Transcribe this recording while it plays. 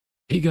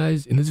Hey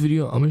guys, in this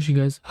video, I'm going to show you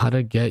guys how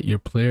to get your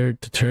player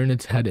to turn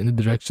its head in the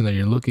direction that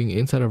you're looking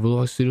inside of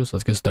Roblox Studio. So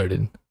let's get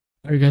started.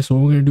 Alright guys, so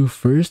what we're going to do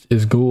first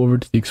is go over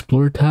to the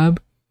Explorer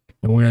tab,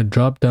 and we're going to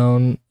drop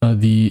down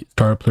the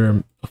Starter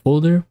Player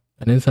folder,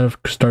 and inside of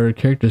Starter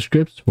Character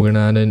Scripts, we're going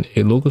to add in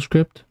a local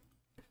script.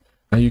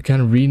 Now you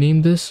can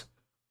rename this,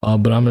 but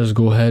I'm going to just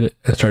go ahead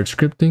and start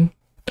scripting.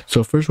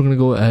 So first we're going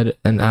to go ahead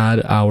and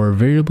add our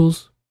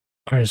variables.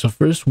 Alright, so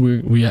first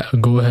we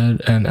go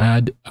ahead and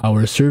add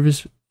our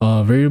service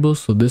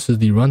variables. So this is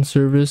the run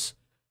service,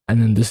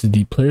 and then this is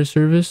the player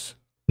service.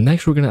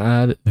 Next we're going to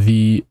add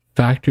the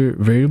factor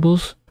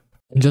variables,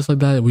 and just like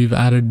that we've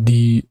added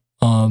the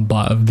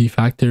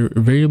factor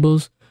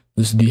variables.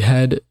 This is the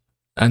head,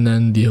 and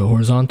then the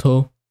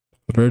horizontal,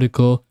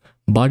 vertical,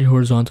 body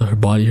horizontal,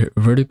 body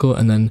vertical,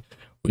 and then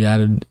we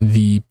added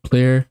the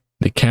player,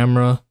 the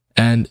camera,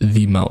 and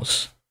the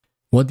mouse.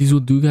 What these will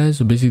do, guys,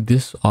 so basically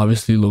this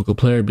obviously local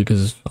player,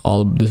 because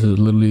this is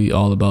literally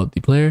all about the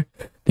player.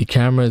 The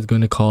camera is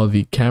going to call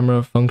the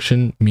camera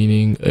function,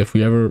 meaning if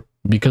we ever,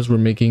 because we're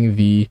making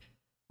the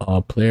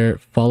player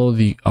follow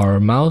our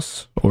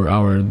mouse or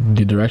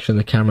the direction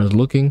the camera is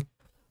looking,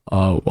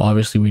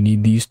 obviously we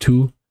need these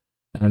two.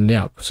 And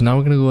yeah, so now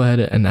we're going to go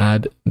ahead and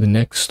add the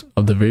next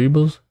of the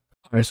variables.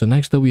 All right, so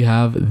next up we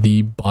have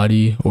the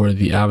body or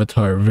the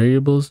avatar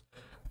variables.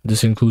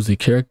 This includes the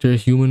character,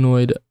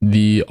 humanoid,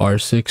 the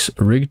R6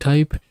 rig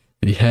type,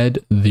 the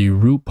head, the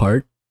root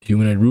part,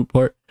 humanoid root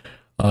part,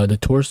 the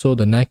torso,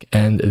 the neck,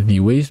 and the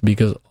waist,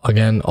 because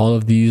again all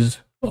of these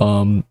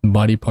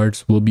body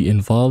parts will be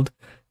involved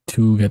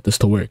to get this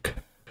to work.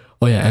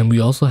 Oh yeah, and we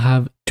also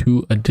have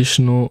two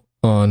additional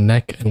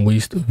neck and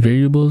waist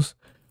variables,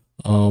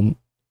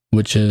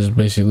 which is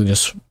basically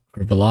just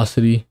for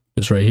velocity,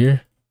 just right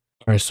here.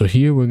 All right, so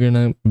here we're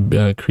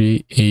gonna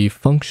create a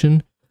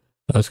function.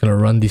 It's gonna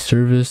run the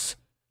service,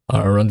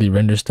 run the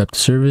render step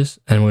service,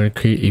 and we're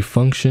gonna create a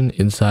function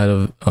inside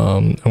of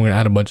I'm gonna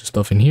add a bunch of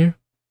stuff in here.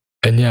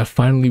 And yeah,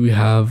 finally we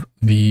have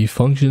the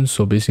function.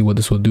 So basically what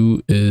this will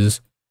do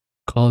is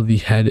call the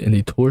head and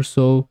the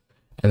torso,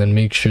 and then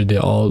make sure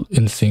they're all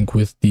in sync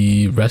with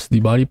the rest of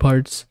the body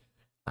parts.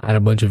 Add a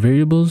bunch of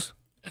variables,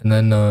 and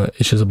then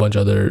it's just a bunch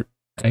of other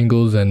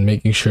angles, and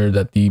making sure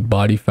that the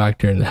body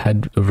factor and the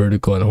head,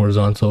 vertical and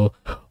horizontal,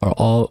 are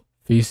all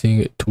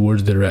facing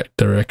towards the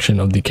direction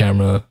of the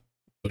camera,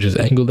 which is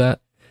angled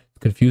at. It's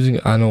confusing,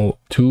 I know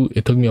too.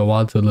 It took me a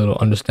while to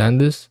understand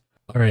this.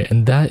 All right,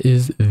 and that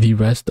is the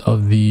rest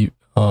of the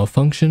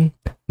function.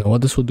 Now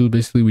what this will do,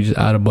 basically we just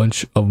add a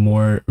bunch of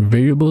more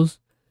variables,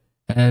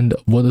 and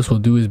what this will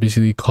do is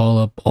basically call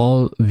up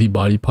all the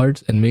body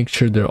parts and make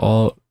sure they're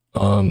all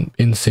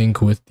in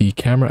sync with the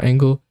camera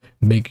angle,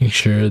 making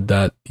sure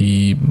that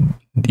the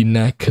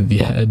neck, the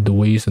head, the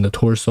waist, and the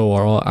torso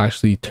are all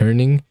actually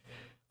turning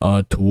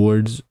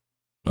towards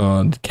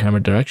the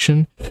camera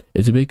direction.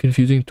 It's a bit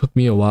confusing. It took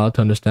me a while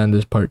to understand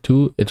this part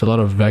too. It's a lot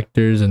of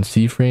vectors and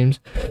C-frames,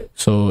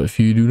 so if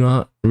you do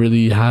not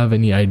really have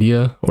any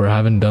idea or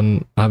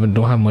don't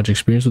have much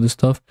experience with this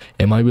stuff,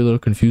 it might be a little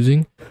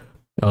confusing.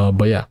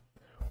 But yeah,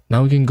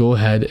 now we can go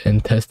ahead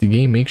and test the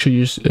game. Make sure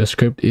your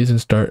script is in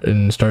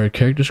starter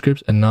character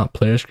scripts and not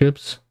player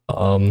scripts.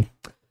 But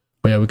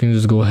yeah, we can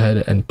just go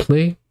ahead and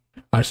play.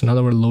 All right, so now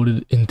that we're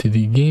loaded into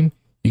the game,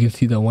 you can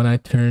see that when I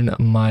turn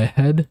my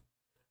head,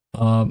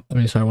 when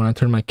I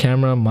turn my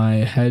camera, my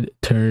head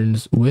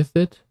turns with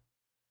it.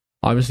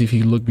 Obviously, if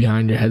you look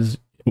behind your heads,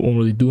 it won't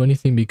really do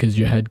anything because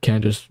your head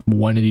can't just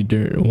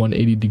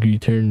 180 degree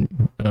turn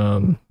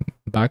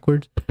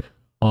backwards.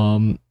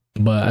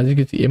 But as you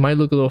can see, it might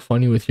look a little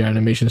funny with your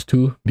animations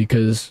too,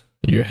 because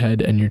your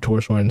head and your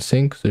torso are in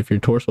sync. So if your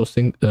torso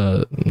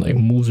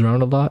moves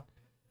around a lot,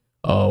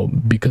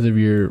 because of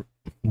your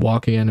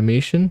walking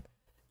animation,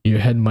 your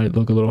head might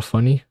look a little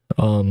funny.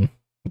 But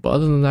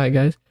other than that,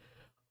 guys,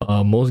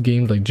 most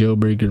games like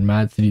Jailbreak or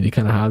Mad City, they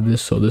kind of have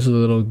this, so this is a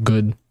little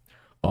good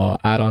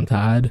add-on to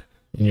add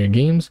in your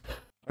games.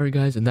 All right,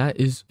 guys, and that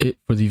is it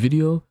for the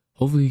video.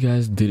 Hopefully you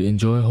guys did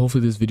enjoy.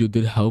 Hopefully this video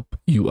did help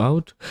you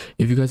out.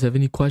 If you guys have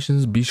any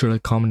questions, be sure to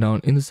comment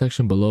down in the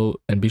section below,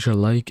 and be sure to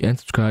like and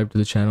subscribe to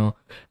the channel,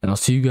 and I'll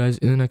see you guys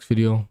in the next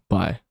video.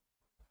 Bye.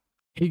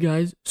 Hey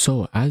guys,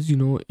 so as you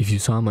know, if you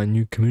saw my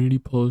new community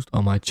post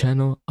on my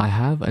channel, I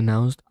have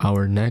announced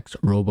our next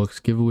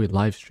Roblox giveaway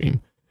live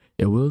stream.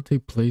 It will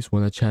take place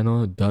when the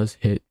channel does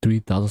hit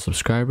 3,000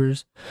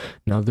 subscribers.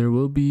 Now there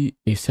will be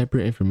a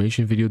separate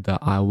information video that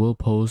I will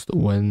post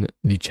when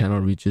the channel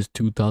reaches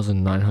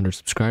 2,900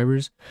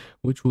 subscribers,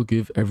 which will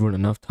give everyone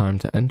enough time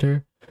to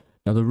enter.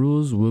 Now the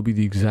rules will be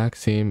the exact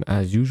same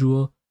as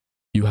usual.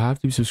 You have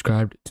to be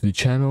subscribed to the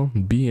channel,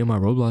 be in my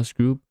Roblox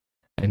group,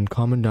 and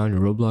comment down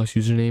your Roblox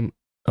username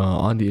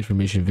on the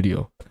information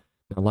video.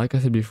 Now like I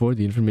said before,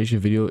 the information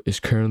video is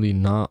currently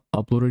not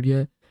uploaded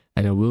yet,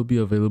 and it will be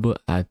available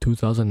at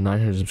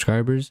 2,900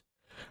 subscribers.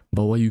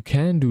 But what you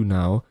can do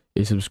now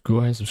is go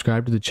ahead and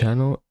subscribe to the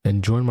channel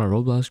and join my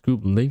Roblox group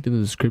linked in the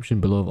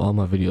description below of all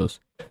my videos.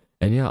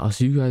 And yeah, I'll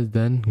see you guys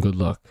then. Good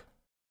luck.